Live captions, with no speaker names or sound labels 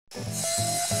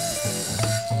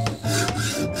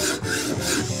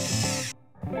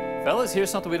fellas,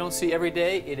 here's something we don't see every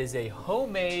day. It is a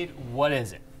homemade, what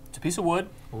is it? It's a piece of wood,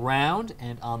 round,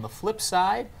 and on the flip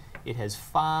side, it has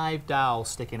 5 dowels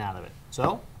sticking out of it.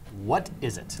 So, what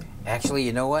is it? Actually,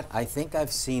 you know what? I think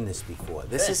I've seen this before.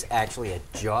 This is actually a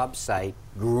job site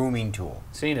grooming tool.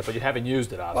 Seen it, but you haven't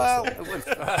used it, obviously.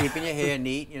 Well, keeping your hair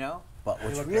neat, you know. But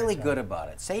what's really good about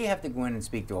it, say you have to go in and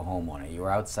speak to a homeowner. You're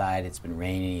outside, it's been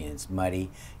raining, and it's muddy.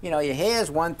 You know, your hair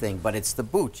is one thing, but it's the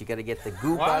boots. You got to get the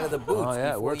goop out of the boots. Oh,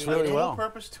 yeah, it works really well.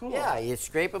 Purpose tool. Yeah, you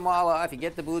scrape them all off, you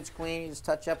get the boots clean, you just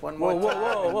touch up one more time.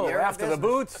 Whoa, after the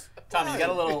boots? Tommy, you got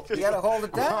a little... You got to hold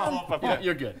it down.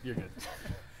 You're good, you're good.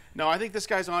 No, I think this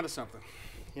guy's onto something.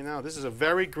 You know, this is a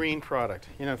very green product.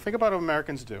 You know, think about what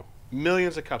Americans do.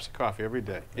 Millions of cups of coffee every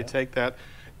day. You take that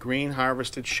green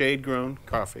harvested, shade-grown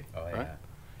coffee, right?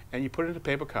 And you put it in a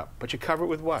paper cup, but you cover it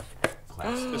with what?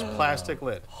 Plastic. This plastic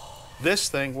lid. This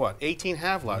thing, what? 18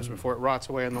 half-lives before it rots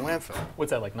away in the landfill.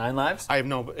 What's that, like 9 lives? I have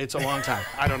no, it's a long time.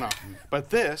 I don't know. But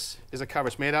this is a cover.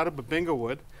 It's made out of babinga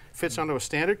wood, fits onto a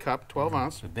standard cup, 12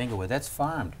 ounce. Babinga wood, that's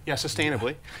farmed. Yeah,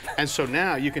 sustainably. And so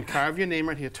now you can carve your name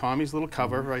right here, Tommy's little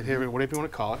cover right here, whatever you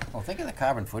want to call it. Well, think of the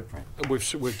carbon footprint.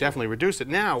 We've definitely reduced it.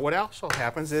 Now, what also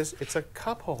happens is it's a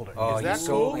cup holder. Oh, is that you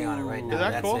cool? sold me on it right now. Is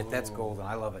that That's cool? it. That's golden.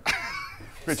 I love it.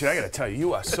 Richard, I got to tell you,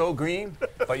 you are so green,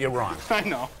 but you're wrong. I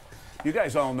know. You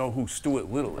guys all know who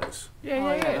Stuart Little is.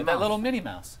 Yeah, that little Minnie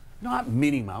Mouse. Not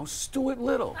Minnie Mouse, Stuart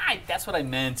Little. That's what I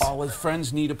meant. All his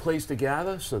friends need a place to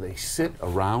gather, so they sit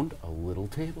around a little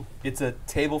table. It's a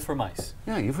table for mice.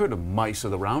 Yeah, you've heard of mice of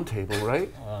the round table, right?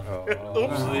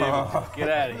 Oops. Get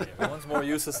out of here. One's more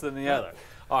useless than the other.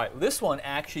 All right, this one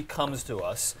actually comes to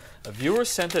us. A viewer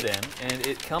sent it in, and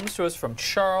it comes to us from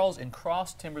Charles in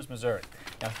Cross Timbers, Missouri.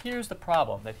 Now, here's the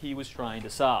problem that he was trying to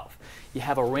solve. You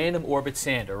have a random orbit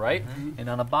sander, right? And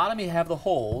on the bottom you have the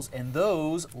holes, and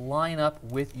those line up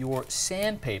with your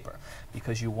sandpaper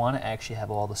because you want to actually have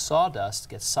all the sawdust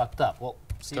get sucked up. Well,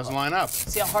 see, Doesn't line up.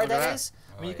 See how hard that is?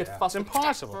 I mean, you could fuss It's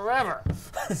impossible. forever.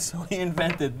 So he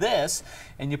invented this,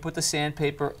 and you put the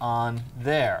sandpaper on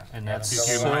there, and that's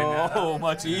so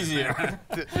much easier.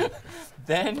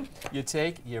 Then you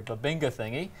take your babinga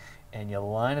thingy, and you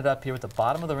line it up here at the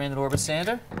bottom of the random orbit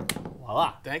sander.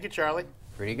 Voila. Thank you, Charlie.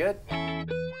 Pretty good.